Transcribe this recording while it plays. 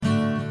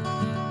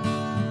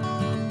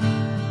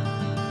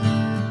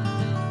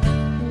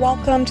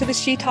welcome to the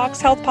She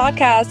Talks Health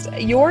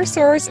podcast, your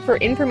source for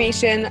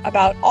information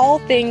about all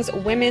things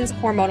women's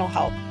hormonal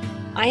health.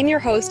 I'm your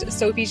host,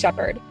 Sophie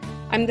Shepard.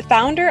 I'm the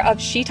founder of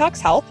She Talks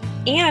Health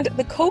and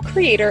the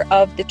co-creator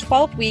of the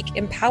 12-week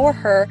Empower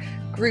Her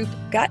group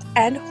gut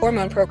and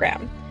hormone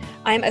program.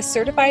 I'm a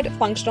certified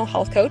functional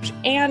health coach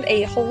and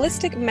a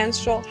holistic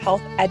menstrual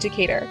health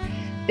educator.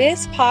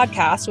 This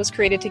podcast was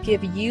created to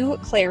give you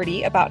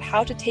clarity about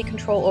how to take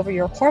control over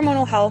your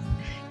hormonal health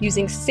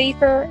using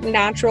safer,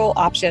 natural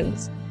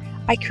options.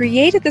 I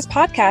created this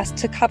podcast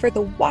to cover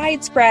the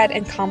widespread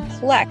and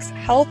complex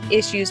health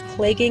issues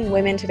plaguing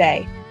women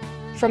today,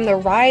 from the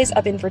rise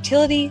of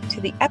infertility to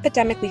the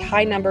epidemically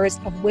high numbers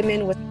of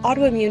women with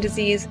autoimmune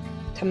disease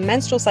to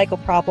menstrual cycle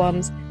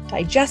problems,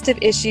 digestive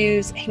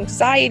issues,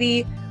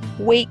 anxiety,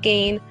 weight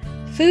gain,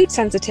 food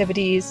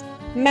sensitivities,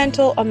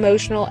 mental,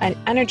 emotional, and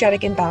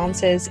energetic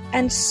imbalances,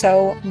 and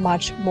so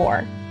much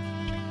more.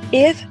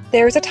 If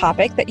there's a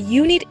topic that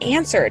you need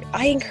answered,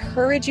 I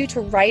encourage you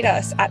to write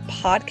us at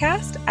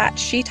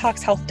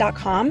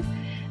podcast@shetalkshealth.com,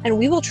 and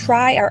we will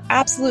try our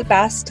absolute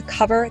best to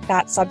cover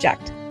that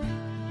subject.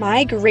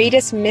 My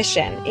greatest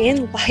mission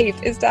in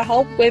life is to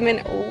help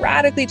women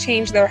radically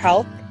change their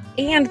health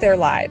and their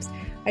lives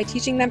by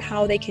teaching them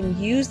how they can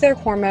use their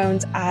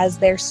hormones as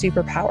their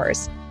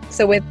superpowers.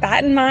 So with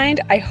that in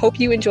mind, I hope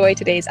you enjoy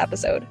today's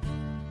episode.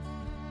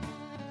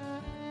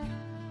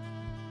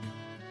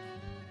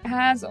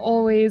 As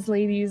always,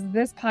 ladies,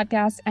 this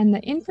podcast and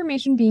the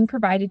information being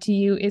provided to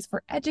you is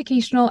for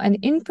educational and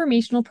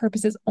informational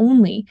purposes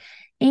only,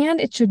 and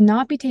it should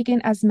not be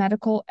taken as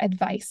medical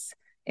advice.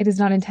 It is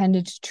not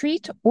intended to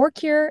treat or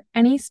cure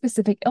any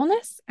specific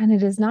illness, and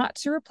it is not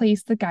to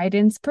replace the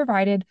guidance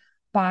provided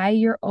by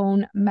your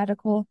own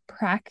medical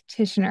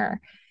practitioner.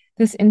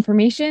 This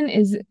information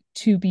is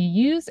to be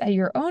used at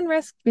your own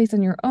risk based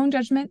on your own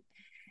judgment.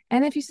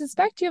 And if you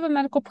suspect you have a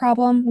medical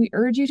problem, we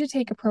urge you to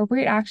take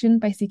appropriate action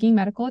by seeking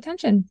medical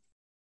attention.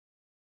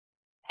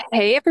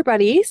 Hey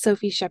everybody,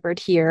 Sophie Shepard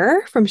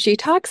here from She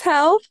Talks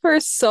Health for a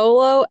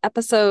solo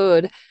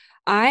episode.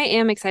 I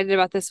am excited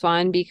about this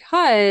one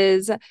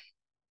because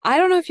I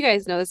don't know if you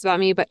guys know this about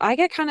me, but I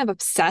get kind of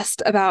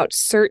obsessed about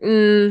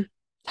certain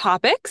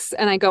topics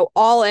and I go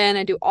all in,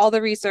 I do all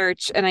the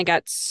research, and I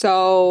get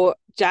so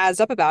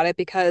jazzed up about it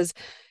because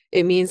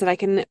it means that I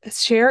can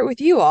share it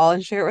with you all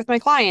and share it with my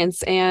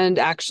clients and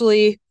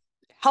actually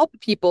help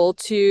people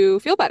to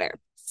feel better.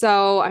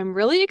 So I'm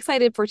really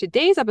excited for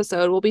today's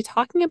episode. We'll be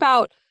talking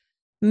about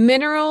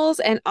minerals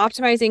and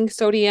optimizing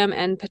sodium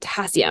and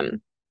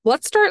potassium.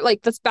 Let's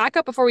back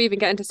up before we even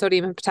get into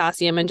sodium and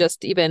potassium and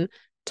just even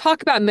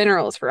talk about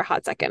minerals for a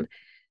hot second.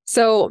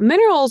 So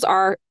minerals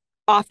are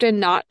often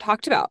not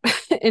talked about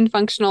in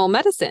functional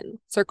medicine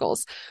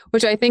circles,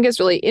 which I think is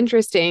really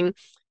interesting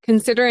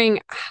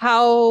considering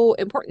how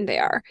important they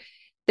are.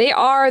 They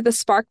are the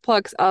spark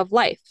plugs of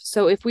life.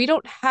 So if we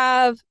don't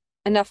have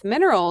enough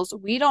minerals,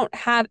 we don't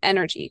have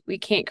energy. We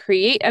can't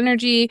create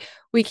energy.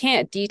 We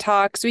can't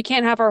detox. We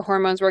can't have our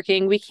hormones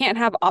working. We can't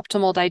have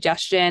optimal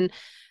digestion.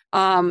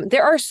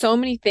 There are so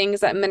many things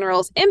that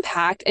minerals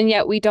impact, and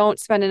yet we don't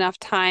spend enough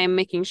time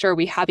making sure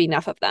we have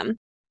enough of them.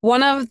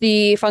 One of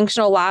the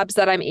functional labs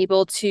that I'm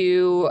able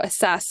to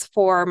assess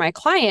for my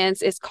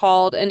clients is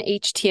called an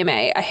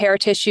HTMA, a hair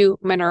tissue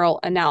mineral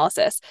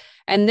analysis.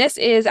 And this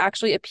is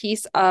actually a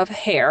piece of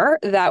hair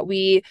that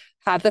we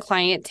have the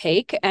client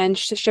take and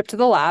ship to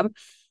the lab.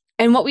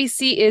 And what we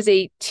see is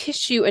a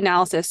tissue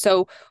analysis.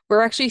 So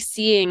we're actually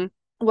seeing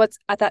what's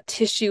at that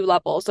tissue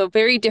level. So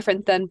very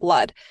different than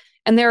blood.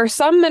 And there are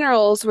some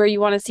minerals where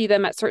you want to see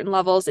them at certain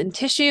levels in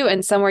tissue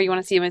and some where you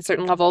want to see them in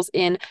certain levels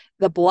in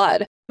the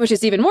blood, which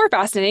is even more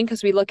fascinating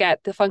because we look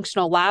at the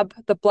functional lab,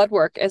 the blood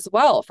work as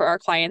well for our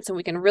clients, and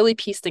we can really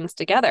piece things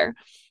together.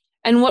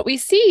 And what we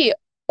see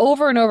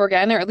over and over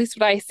again, or at least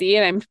what I see,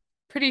 and I'm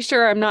pretty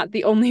sure I'm not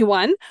the only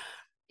one,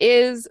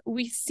 is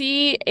we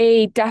see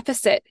a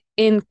deficit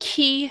in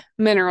key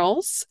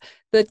minerals.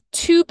 The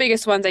two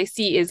biggest ones I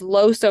see is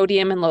low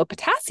sodium and low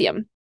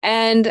potassium.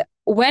 And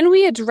when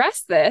we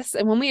address this,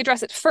 and when we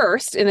address it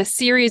first in a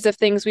series of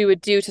things we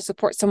would do to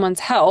support someone's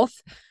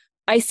health,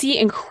 I see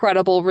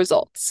incredible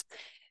results.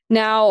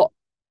 Now,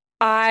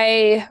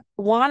 I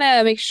want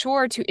to make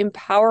sure to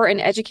empower and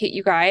educate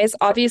you guys.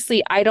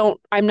 Obviously,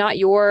 I'm not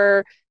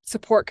your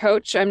support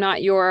coach. I'm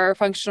not your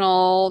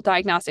functional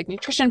diagnostic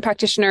nutrition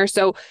practitioner.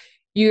 So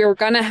you're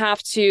going to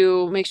have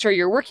to make sure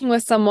you're working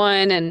with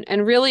someone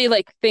and really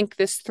think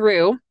this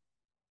through.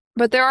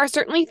 But there are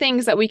certainly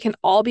things that we can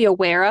all be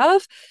aware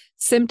of,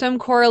 symptom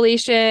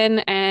correlation,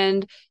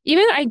 and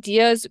even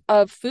ideas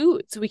of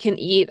foods we can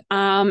eat,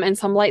 and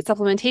some light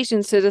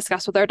supplementations to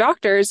discuss with our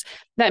doctors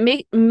that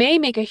may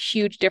make a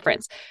huge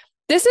difference.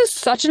 This is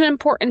such an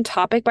important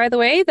topic, by the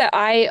way, that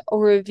I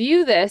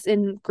review this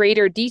in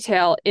greater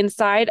detail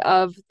inside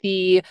of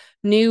the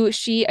new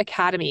She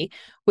Academy,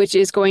 which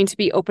is going to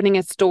be opening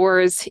its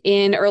doors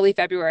in early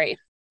February.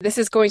 This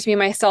is going to be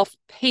my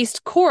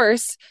self-paced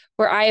course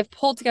where I have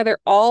pulled together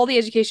all the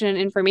education and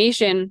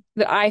information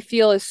that I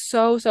feel is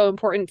so, so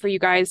important for you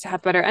guys to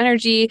have better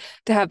energy,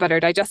 to have better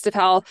digestive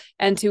health,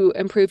 and to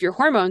improve your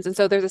hormones. And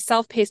so there's a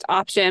self-paced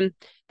option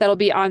that'll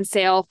be on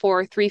sale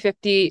for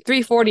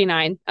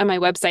 $349 on my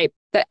website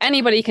that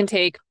anybody can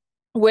take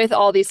with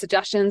all these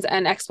suggestions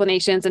and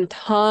explanations and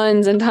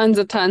tons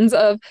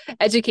of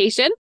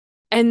education.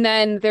 And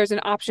then there's an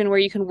option where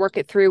you can work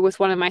it through with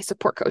one of my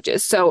support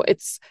coaches.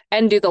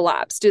 And do the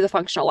labs, do the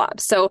functional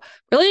labs. So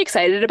really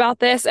excited about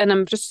this. And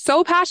I'm just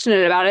so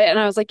passionate about it. And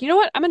I was like, you know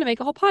what? I'm going to make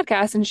a whole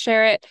podcast and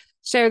share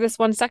this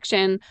one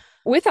section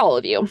with all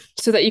of you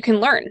so that you can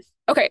learn.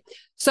 Okay.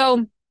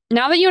 So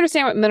now that you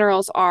understand what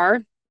minerals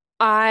are,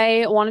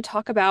 I want to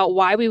talk about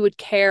why we would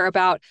care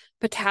about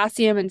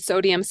potassium and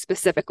sodium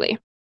specifically.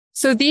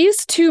 So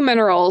these two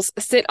minerals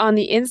sit on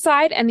the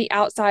inside and the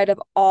outside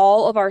of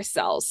all of our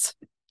cells.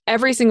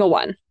 Every single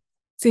one.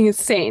 It's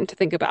insane to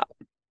think about.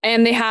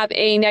 And they have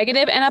a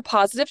negative and a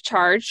positive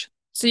charge.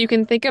 So you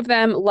can think of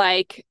them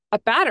like a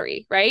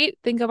battery, right?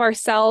 Think of our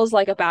cells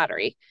like a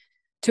battery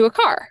to a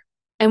car.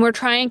 And we're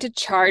trying to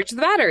charge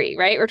the battery,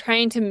 right? We're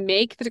trying to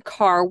make the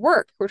car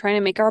work. We're trying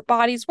to make our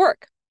bodies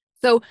work.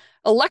 So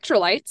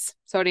electrolytes,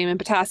 sodium and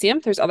potassium,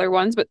 there's other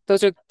ones, but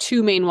those are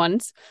two main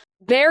ones.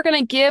 They're going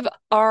to give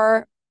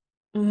our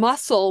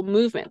muscle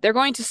movement. They're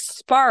going to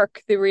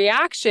spark the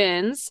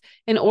reactions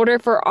in order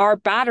for our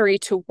battery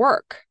to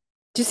work.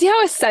 Do you see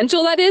how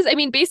essential that is? I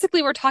mean,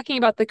 basically, we're talking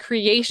about the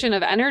creation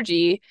of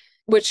energy,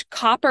 which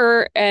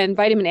copper and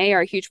vitamin A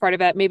are a huge part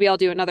of it. Maybe I'll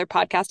do another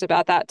podcast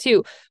about that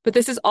too. But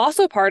this is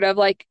also part of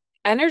like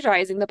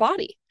energizing the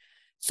body.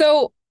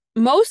 So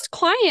most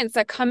clients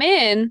that come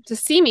in to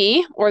see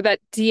me or that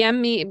DM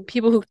me,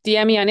 people who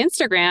DM me on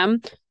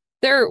Instagram,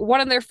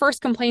 one of their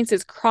first complaints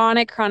is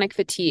chronic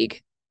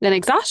fatigue and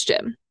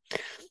exhaustion.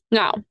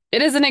 Now,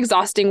 it is an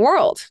exhausting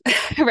world,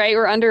 right?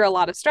 We're under a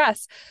lot of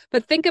stress.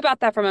 But think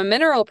about that from a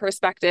mineral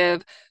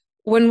perspective.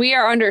 When we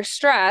are under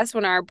stress,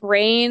 when our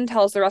brain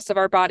tells the rest of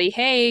our body,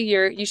 hey,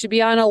 you should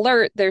be on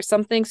alert, there's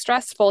something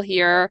stressful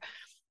here.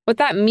 What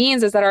that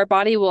means is that our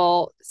body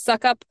will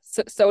suck up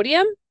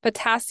sodium,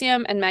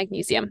 potassium, and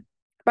magnesium.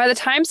 By the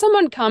time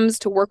someone comes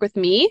to work with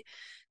me,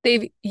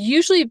 they've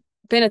usually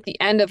been at the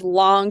end of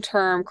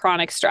long-term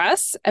chronic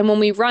stress. And when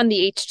we run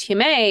the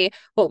HTMA,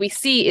 what we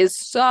see is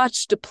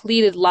such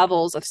depleted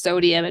levels of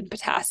sodium and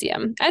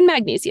potassium and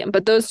magnesium,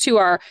 but those two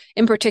are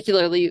in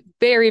particularly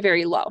very,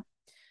 very low.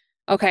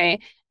 Okay.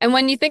 And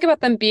when you think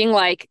about them being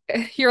like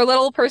your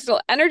little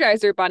personal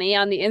energizer bunny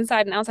on the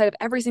inside and outside of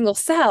every single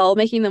cell,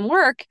 making them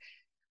work,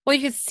 well,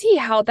 you can see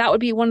how that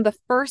would be one of the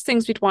first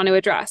things we'd want to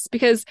address,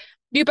 because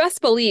you best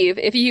believe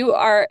if you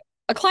are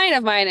a client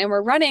of mine and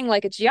we're running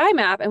like a GI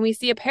map and we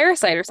see a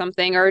parasite or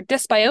something or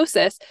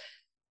dysbiosis,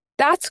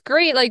 that's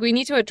great. Like we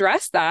need to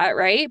address that,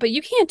 right? But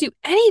you can't do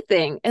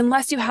anything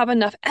unless you have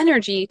enough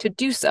energy to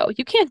do so.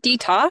 You can't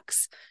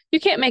detox. You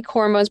can't make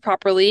hormones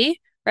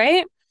properly,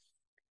 right?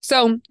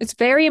 So it's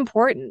very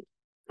important.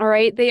 All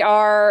right. They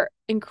are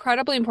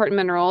incredibly important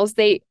minerals.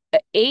 They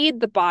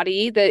aid the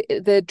body, the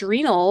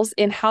adrenals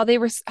in how they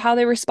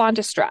respond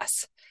to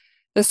stress,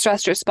 the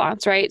stress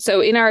response, right? So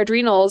in our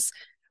adrenals,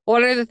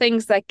 what are the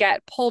things that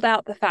get pulled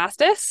out the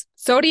fastest?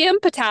 Sodium,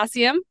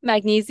 potassium,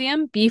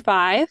 magnesium,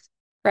 B5,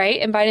 right?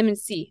 And vitamin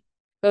C,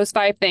 those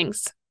 5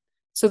 things.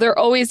 So they're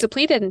always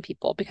depleted in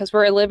people because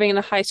we're living in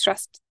a high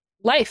stress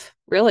life,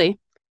 really.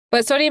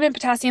 But sodium and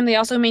potassium, they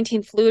also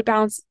maintain fluid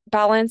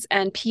balance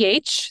and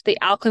pH. They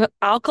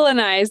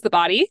alkalinize the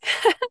body.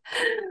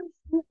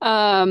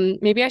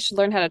 Maybe I should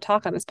learn how to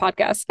talk on this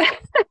podcast.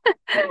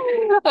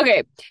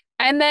 Okay.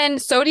 And then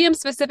sodium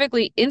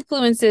specifically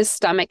influences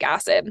stomach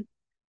acid,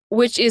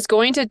 which is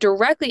going to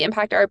directly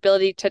impact our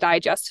ability to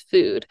digest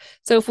food.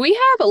 So if we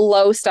have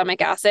low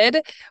stomach acid,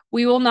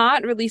 we will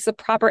not release the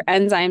proper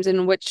enzymes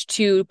in which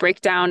to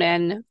break down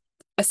and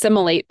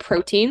assimilate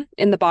protein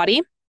in the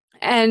body.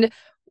 And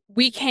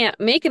we can't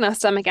make enough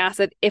stomach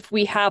acid if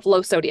we have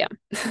low sodium.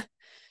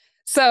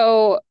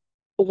 So,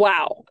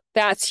 wow,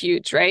 that's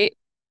huge, right?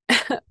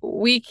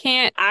 We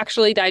can't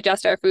actually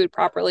digest our food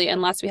properly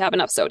unless we have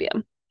enough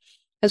sodium,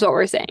 is what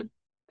we're saying.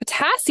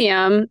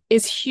 Potassium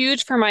is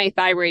huge for my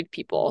thyroid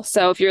people.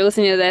 So if you're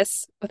listening to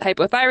this with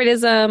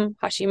hypothyroidism,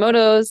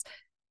 Hashimoto's,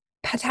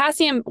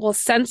 potassium will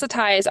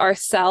sensitize our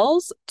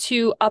cells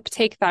to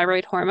uptake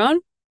thyroid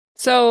hormone.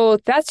 So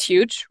that's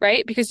huge,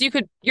 right? Because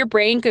your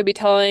brain could be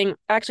telling,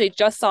 I actually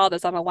just saw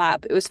this on a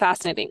lab. It was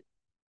fascinating.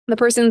 The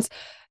person's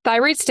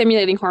thyroid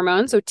stimulating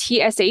hormone, so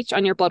TSH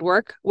on your blood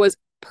work, was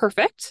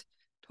perfect,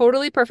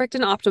 totally perfect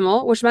and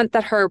optimal, which meant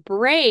that her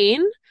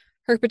brain,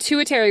 her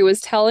pituitary,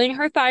 was telling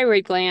her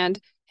thyroid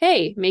gland,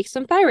 hey, make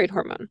some thyroid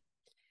hormone.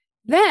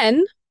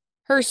 Then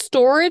her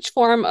storage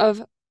form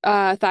of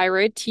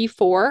thyroid,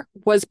 T4,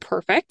 was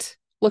perfect,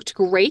 looked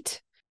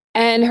great.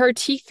 And her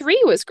T3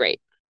 was great.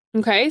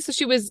 Okay, so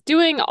she was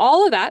doing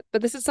all of that,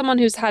 but this is someone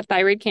who's had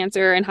thyroid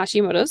cancer and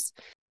Hashimoto's.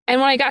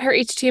 And when I got her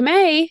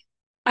HTMA,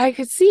 I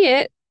could see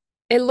it.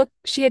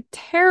 She had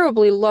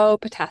terribly low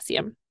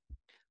potassium.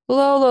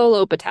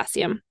 Low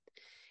potassium.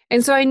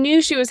 And so I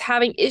knew she was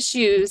having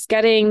issues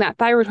getting that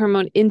thyroid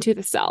hormone into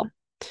the cell.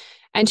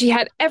 And she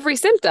had every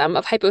symptom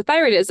of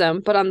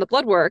hypothyroidism, but on the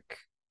blood work,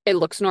 it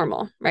looks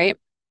normal, right?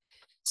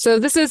 So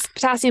this is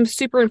potassium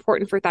super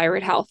important for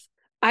thyroid health.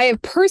 I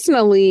have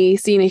personally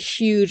seen a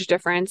huge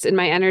difference in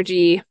my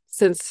energy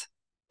since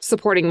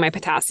supporting my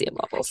potassium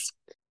levels.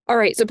 All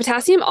right, so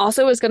potassium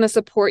also is going to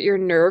support your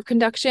nerve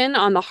conduction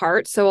on the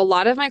heart. So a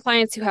lot of my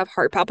clients who have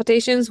heart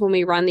palpitations, when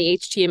we run the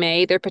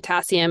HTMA, their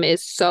potassium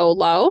is so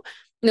low.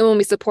 And then when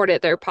we support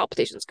it, their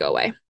palpitations go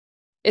away.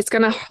 It's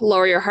going to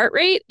lower your heart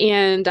rate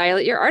and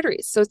dilate your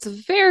arteries. So it's a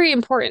very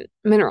important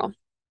mineral.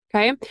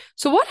 Okay.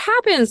 So what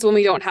happens when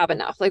we don't have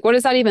enough? Like, what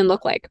does that even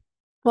look like?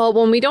 Well,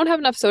 when we don't have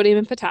enough sodium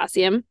and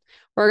potassium,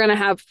 we're going to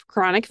have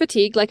chronic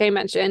fatigue, like I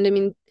mentioned. I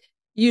mean,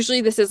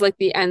 usually this is like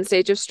the end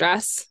stage of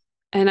stress.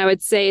 And I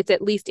would say it's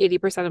at least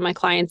 80% of my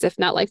clients, if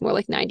not like more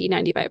like 90,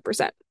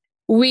 95%.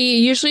 We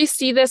usually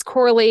see this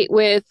correlate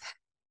with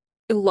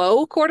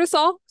low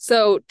cortisol.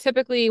 So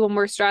typically when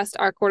we're stressed,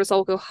 our cortisol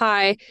will go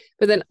high,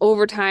 but then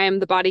over time,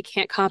 the body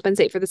can't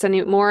compensate for this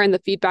anymore, and the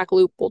feedback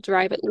loop will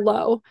drive it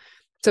low.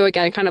 So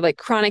again, kind of like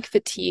chronic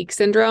fatigue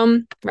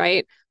syndrome,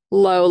 right?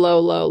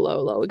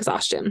 Low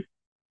exhaustion.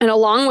 And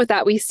along with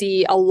that, we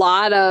see a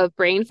lot of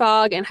brain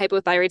fog and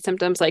hypothyroid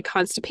symptoms like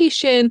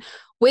constipation,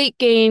 weight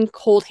gain,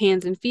 cold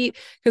hands and feet,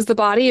 because the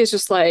body is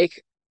just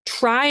like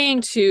trying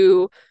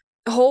to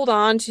hold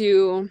on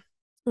to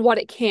what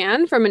it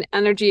can from an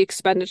energy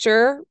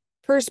expenditure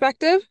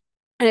perspective,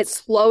 and it's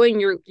slowing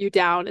you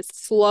down.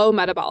 It's slow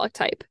metabolic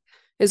type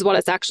is what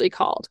it's actually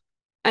called.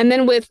 And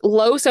then with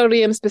low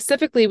sodium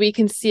specifically, we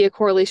can see a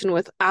correlation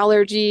with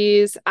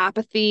allergies,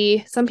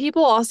 apathy. Some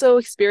people also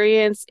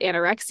experience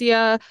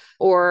anorexia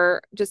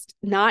or just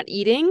not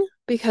eating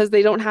because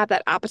they don't have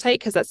that appetite,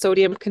 because that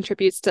sodium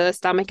contributes to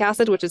stomach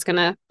acid, which is going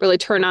to really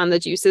turn on the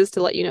juices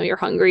to let you know you're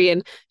hungry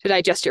and to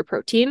digest your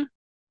protein.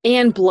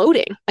 And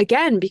bloating,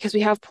 again, because we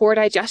have poor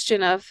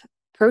digestion of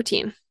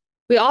protein.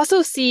 We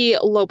also see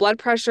low blood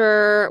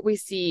pressure. We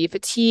see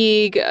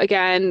fatigue,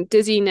 again,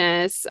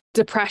 dizziness,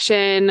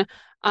 depression,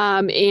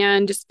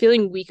 and just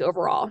feeling weak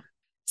overall.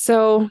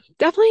 So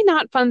definitely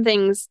not fun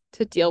things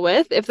to deal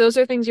with. If those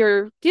are things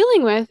you're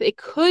dealing with, it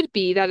could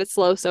be that it's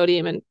low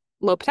sodium and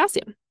low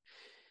potassium.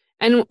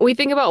 And we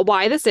think about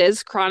why this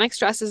is. Chronic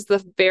stress is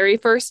the very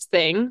first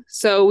thing.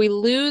 So we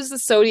lose the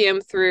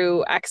sodium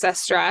through excess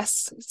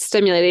stress,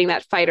 stimulating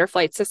that fight or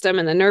flight system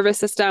in the nervous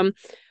system,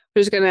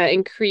 which is going to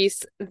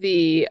increase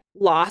the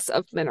loss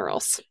of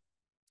minerals.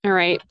 All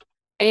right.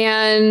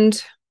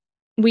 And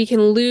we can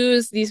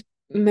lose these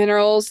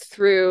minerals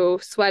through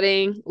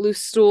sweating,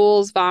 loose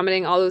stools,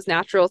 vomiting, all those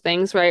natural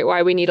things, right?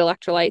 Why we need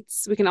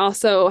electrolytes. We can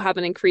also have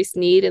an increased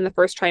need in the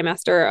first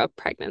trimester of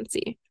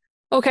pregnancy.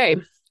 Okay,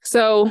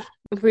 so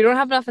if we don't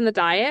have enough in the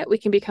diet, we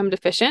can become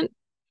deficient.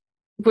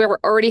 If we're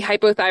already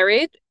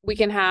hypothyroid, we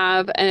can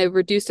have a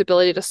reduced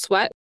ability to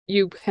sweat.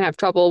 You can have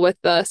trouble with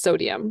the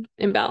sodium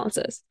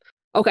imbalances.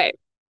 Okay,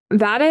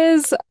 that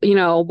is,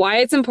 why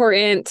it's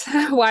important.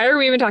 Why are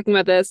we even talking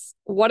about this?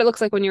 What it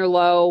looks like when you're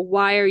low.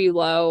 Why are you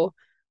low?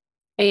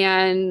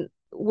 And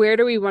where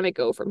do we want to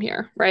go from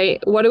here, right?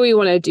 What do we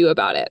want to do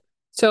about it?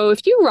 So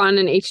if you run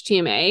an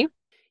HTMA,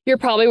 you're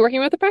probably working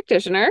with a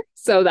practitioner.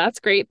 So that's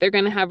great. They're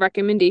going to have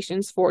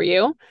recommendations for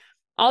you.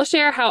 I'll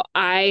share how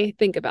I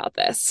think about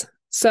this.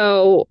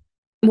 So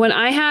when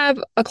I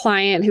have a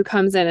client who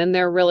comes in and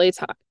they're really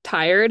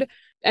tired,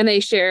 and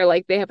they share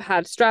like they have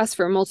had stress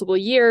for multiple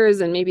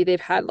years and maybe they've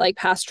had like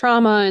past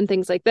trauma and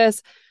things like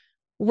this,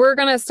 we're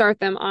going to start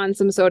them on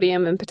some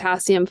sodium and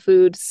potassium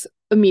foods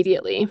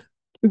immediately,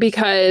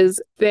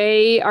 because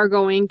they are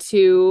going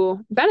to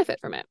benefit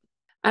from it.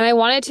 And I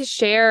wanted to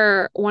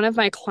share one of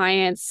my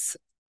clients'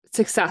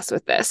 success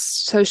with this.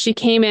 So she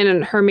came in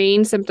and her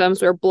main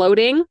symptoms were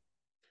bloating,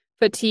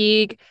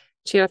 fatigue.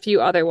 She had a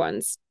few other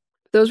ones.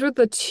 Those were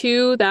the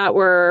two that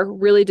were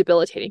really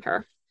debilitating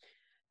her.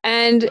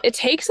 And it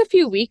takes a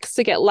few weeks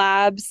to get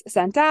labs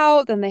sent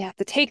out. Then they have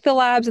to take the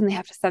labs and they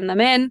have to send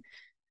them in.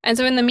 And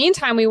so in the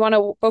meantime, we want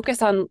to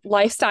focus on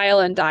lifestyle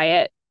and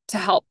diet to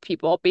help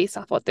people based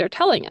off what they're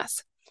telling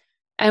us.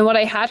 And what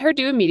I had her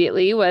do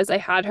immediately was I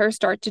had her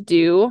start to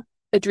do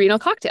adrenal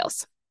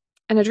cocktails.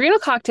 An adrenal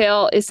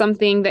cocktail is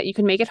something that you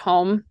can make at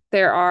home.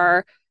 There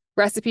are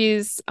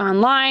recipes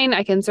online.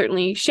 I can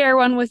certainly share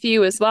one with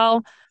you as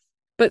well.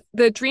 But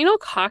the adrenal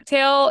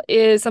cocktail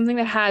is something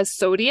that has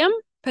sodium,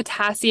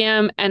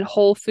 potassium, and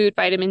whole food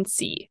vitamin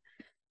C.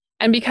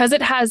 And because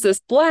it has this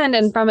blend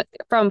and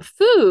from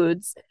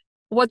foods,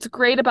 what's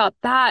great about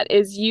that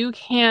is you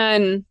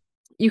can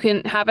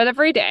have it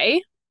every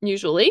day,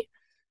 usually.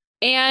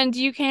 And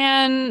you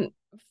can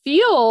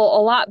feel a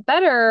lot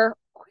better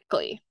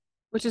quickly,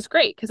 which is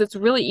great because it's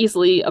really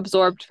easily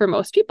absorbed for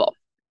most people.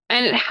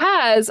 And it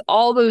has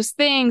all those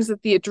things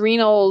that the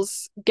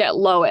adrenals get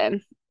low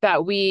in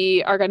that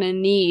we are going to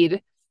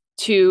need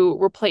to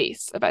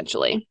replace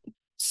eventually.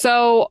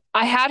 So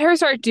I had her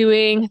start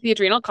doing the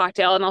adrenal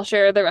cocktail, and I'll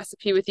share the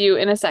recipe with you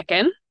in a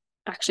second.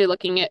 Actually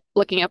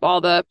looking up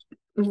all the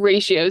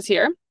ratios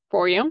here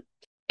for you.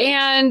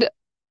 And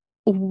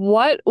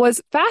what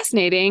was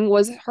fascinating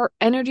was her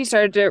energy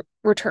started to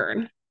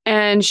return.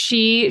 And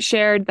she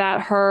shared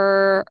that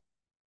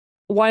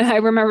I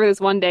remember this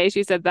one day,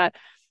 she said that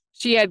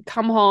she had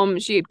come home,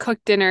 she had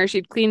cooked dinner,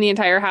 she'd cleaned the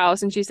entire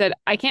house, and she said,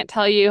 I can't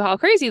tell you how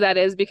crazy that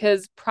is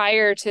because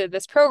prior to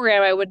this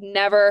program, I would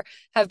never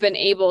have been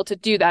able to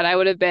do that. I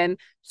would have been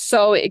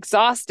so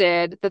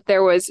exhausted that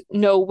there was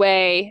no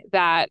way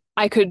that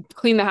I could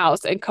clean the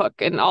house and cook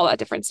and all that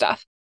different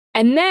stuff.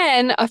 And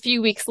then a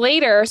few weeks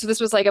later, so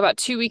this was like about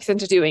 2 weeks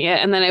into doing it,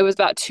 and then it was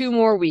about 2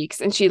 more weeks,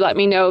 and she let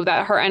me know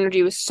that her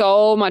energy was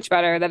so much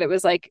better that it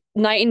was like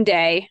night and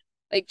day.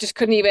 Like just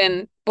couldn't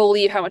even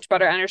believe how much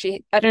better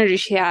energy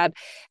she had,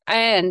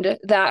 and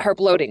that her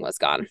bloating was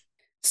gone.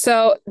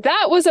 So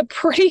that was a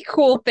pretty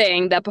cool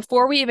thing that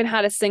before we even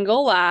had a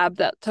single lab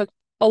that took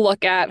a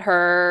look at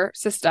her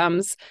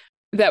systems,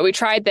 that we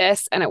tried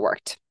this and it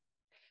worked.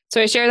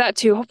 So I share that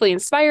to hopefully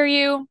inspire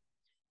you.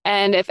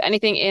 And if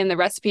anything in the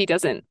recipe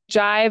doesn't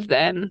jive,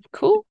 then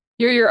cool.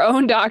 You're your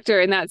own doctor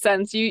in that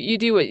sense. You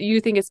do what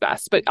you think is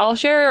best. But I'll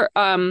share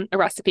a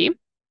recipe.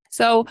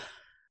 So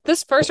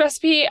this first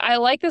recipe, I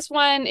like this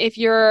one if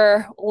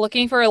you're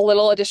looking for a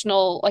little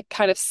additional like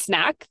kind of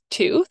snack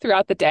too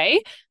throughout the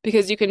day,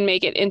 because you can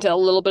make it into a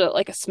little bit of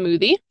like a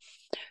smoothie.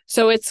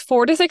 So it's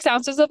 4 to 6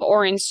 ounces of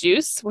orange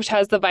juice, which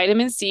has the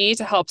vitamin C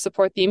to help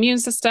support the immune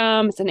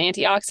system. It's an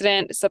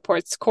antioxidant, it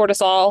supports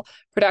cortisol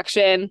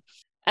production.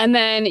 And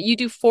then you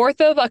do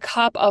 1/4 of a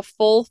cup of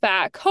full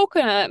fat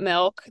coconut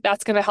milk.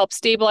 That's going to help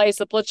stabilize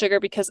the blood sugar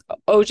because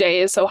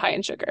OJ is so high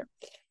in sugar.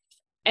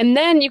 And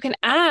then you can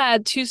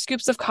add 2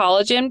 scoops of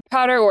collagen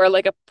powder or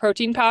like a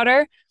protein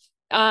powder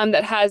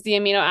that has the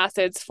amino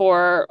acids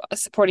for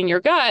supporting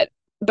your gut.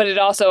 But it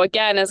also,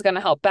 again, is going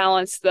to help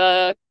balance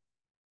the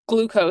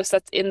glucose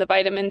that's in the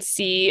vitamin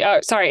C,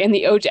 in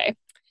the OJ.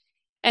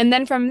 And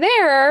then from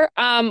there,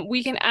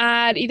 we can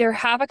add either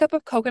 1/2 cup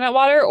of coconut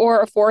water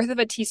or 1/4 of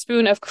a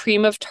teaspoon of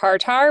cream of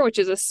tartar, which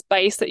is a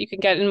spice that you can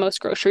get in most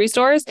grocery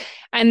stores.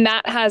 And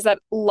that has that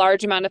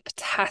large amount of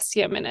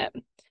potassium in it.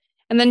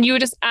 And then you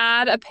would just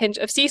add a pinch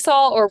of sea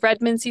salt or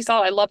Redmond sea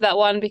salt. I love that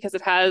one because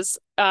it has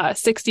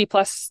 60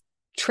 plus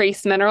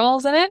trace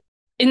minerals in it.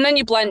 And then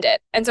you blend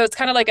it. And so it's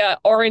kind of like an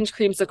orange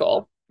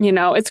creamsicle.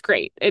 It's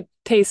great. It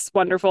tastes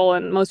wonderful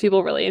and most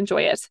people really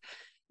enjoy it.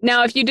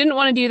 Now, if you didn't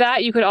want to do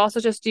that, you could also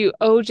just do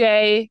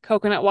OJ,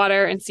 coconut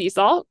water, and sea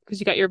salt because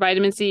you got your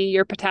vitamin C,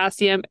 your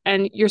potassium,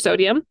 and your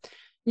sodium.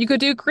 You could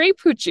do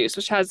grapefruit juice,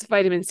 which has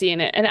vitamin C in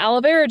it, and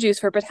aloe vera juice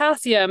for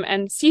potassium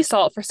and sea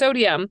salt for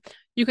sodium.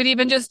 You could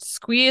even just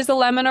squeeze a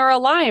lemon or a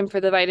lime for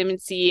the vitamin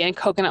C and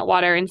coconut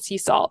water and sea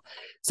salt.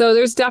 So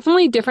there's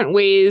definitely different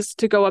ways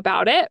to go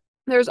about it.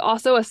 There's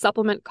also a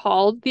supplement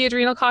called the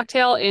Adrenal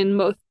Cocktail in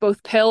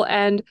both pill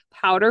and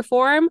powder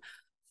form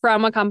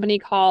from a company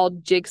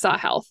called Jigsaw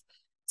Health.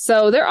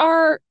 So there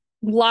are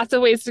lots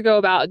of ways to go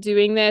about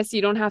doing this.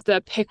 You don't have to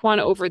pick one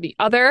over the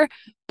other,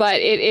 but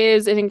it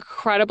is an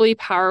incredibly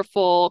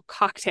powerful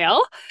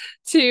cocktail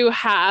to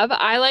have.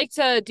 I like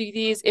to do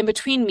these in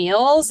between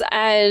meals,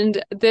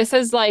 and this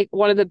is like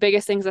one of the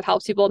biggest things that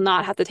helps people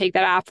not have to take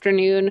that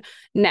afternoon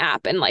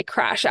nap and like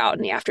crash out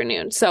in the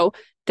afternoon. So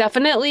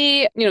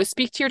definitely,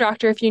 speak to your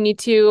doctor if you need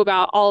to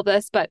about all of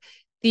this, but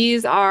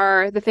these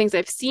are the things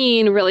I've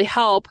seen really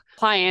help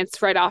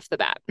clients right off the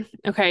bat.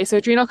 Okay, so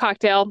Adrenal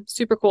Cocktail,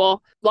 super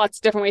cool. Lots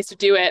of different ways to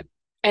do it.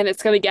 And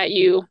it's going to get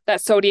you that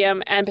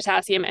sodium and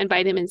potassium and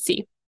vitamin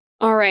C.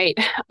 All right.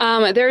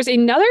 There's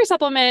another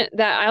supplement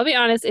that I'll be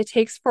honest, it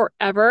takes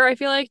forever, I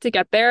feel like, to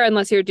get there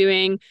unless you're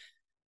doing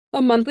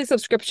a monthly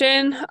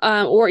subscription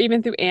or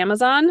even through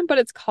Amazon, but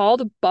it's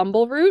called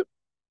Bumbleroot,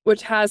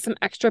 which has some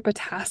extra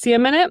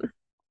potassium in it.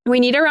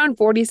 We need around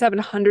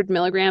 4,700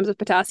 milligrams of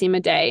potassium a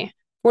day.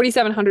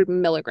 4,700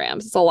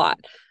 milligrams. It's a lot.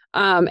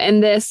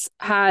 And this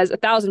has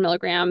 1,000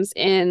 milligrams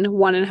in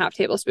 1.5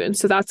 tablespoons.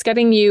 So that's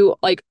getting you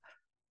like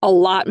a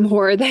lot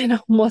more than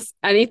almost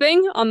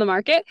anything on the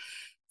market.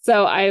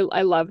 So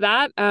I love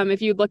that.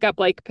 If you look up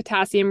like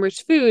potassium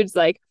rich foods,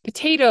 like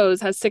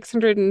potatoes has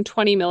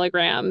 620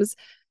 milligrams.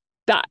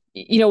 That,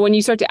 when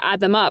you start to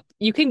add them up,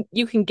 you can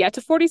get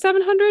to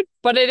 4,700,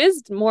 but it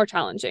is more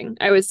challenging,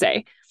 I would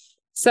say.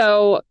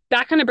 So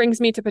that kind of brings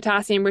me to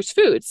potassium rich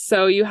foods.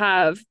 So you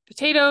have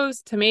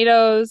potatoes,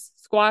 tomatoes,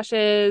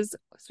 squashes,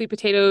 sweet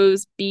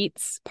potatoes,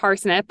 beets,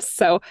 parsnips.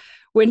 So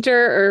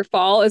winter or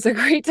fall is a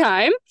great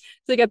time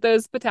to get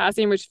those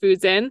potassium rich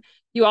foods in.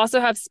 You also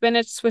have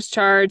spinach, Swiss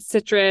chard,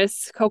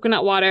 citrus,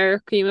 coconut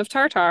water, cream of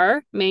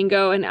tartar,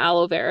 mango, and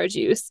aloe vera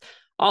juice.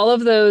 All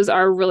of those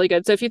are really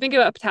good. So if you think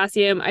about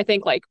potassium, I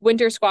think like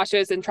winter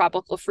squashes and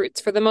tropical fruits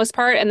for the most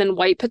part. And then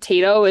white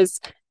potato is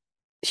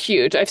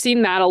huge. I've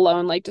seen that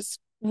alone, like just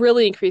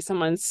really increase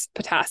someone's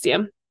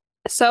potassium.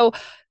 So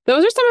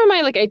those are some of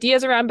my like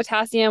ideas around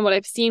potassium, what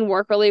I've seen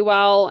work really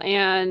well.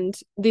 And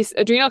this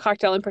Adrenal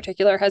Cocktail in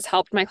particular has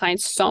helped my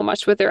clients so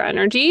much with their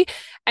energy.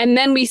 And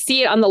then we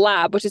see it on the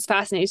lab, which is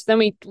fascinating. So then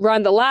we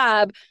run the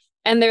lab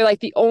and they're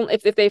like the only,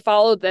 if they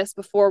followed this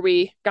before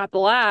we got the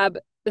lab,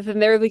 then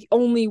they're the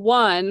only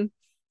one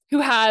who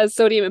has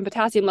sodium and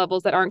potassium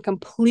levels that aren't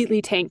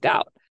completely tanked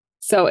out.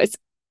 So it's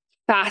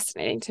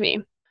fascinating to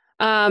me.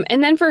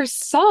 And then for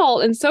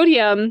salt and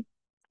sodium,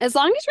 as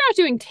long as you're not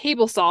doing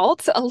table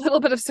salt, a little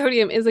bit of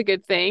sodium is a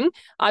good thing.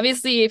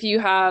 Obviously, if you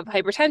have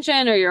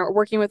hypertension or you're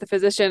working with a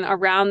physician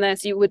around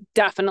this, you would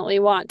definitely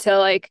want to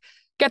like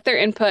get their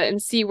input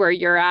and see where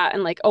you're at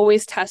and like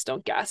always test,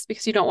 don't guess,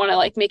 because you don't want to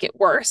like make it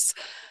worse.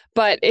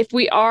 But if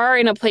we are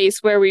in a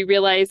place where we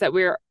realize that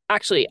we're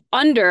actually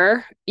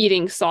under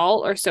eating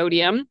salt or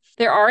sodium,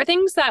 there are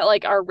things that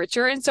like are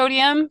richer in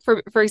sodium,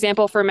 for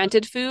example,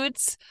 fermented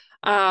foods,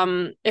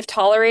 if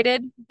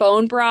tolerated,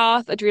 bone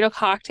broth, adrenal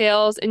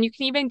cocktails, and you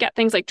can even get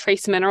things like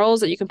trace minerals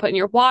that you can put in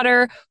your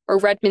water, or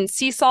Redmond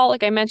sea salt,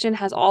 like I mentioned,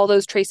 has all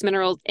those trace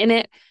minerals in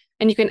it.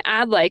 And you can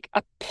add like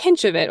a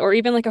pinch of it or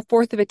even like a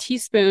fourth of a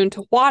teaspoon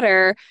to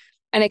water,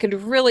 and it could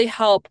really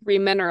help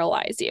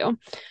remineralize you.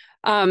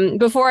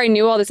 Before I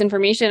knew all this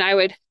information, I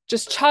would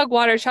just chug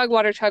water, chug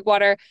water, chug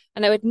water,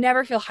 and I would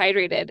never feel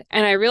hydrated.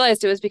 And I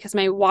realized it was because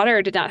my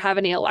water did not have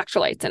any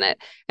electrolytes in it.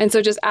 And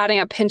so just adding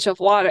a pinch of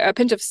water, a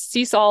pinch of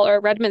sea salt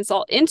or Redmond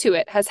salt into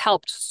it has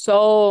helped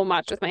so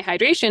much with my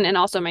hydration and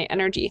also my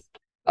energy.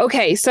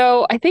 Okay,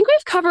 so I think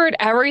we've covered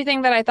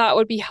everything that I thought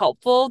would be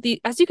helpful.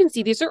 As you can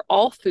see, these are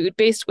all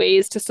food-based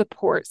ways to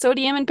support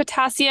sodium and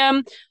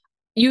potassium.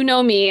 You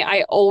know me,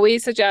 I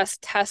always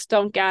suggest test,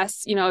 don't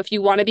guess. You know, if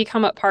you want to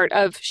become a part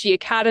of She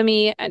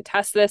Academy and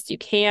test this, you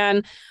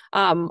can.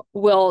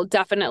 We'll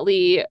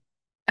definitely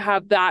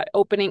have that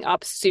opening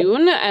up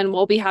soon, and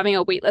we'll be having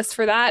a wait list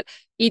for that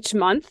each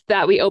month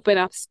that we open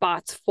up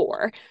spots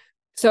for.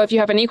 So if you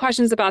have any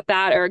questions about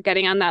that or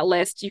getting on that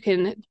list, you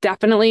can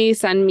definitely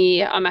send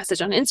me a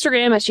message on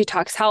Instagram at She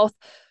Talks Health.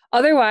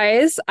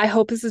 Otherwise, I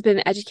hope this has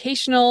been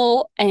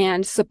educational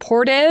and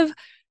supportive.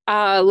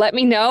 Let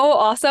me know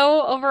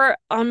also over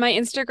on my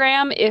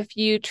Instagram if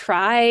you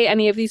try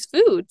any of these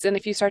foods and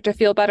if you start to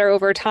feel better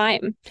over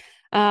time.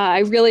 I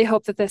really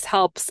hope that this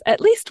helps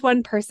at least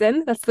one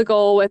person. That's the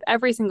goal with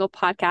every single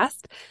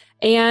podcast.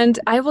 And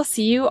I will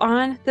see you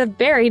on the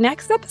very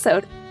next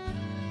episode.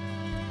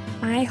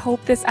 I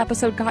hope this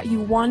episode got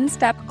you one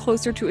step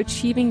closer to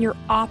achieving your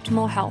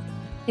optimal health.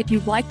 If you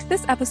liked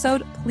this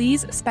episode,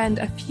 please spend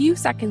a few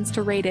seconds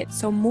to rate it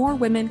so more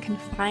women can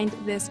find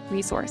this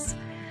resource.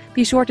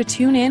 Be sure to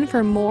tune in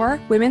for more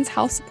women's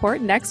health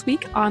support next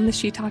week on the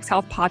She Talks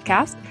Health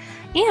podcast.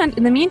 And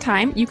in the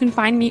meantime, you can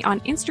find me on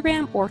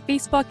Instagram or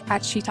Facebook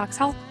at She Talks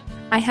Health.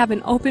 I have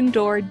an open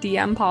door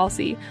DM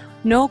policy.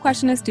 No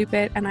question is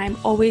stupid, and I'm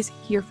always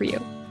here for you.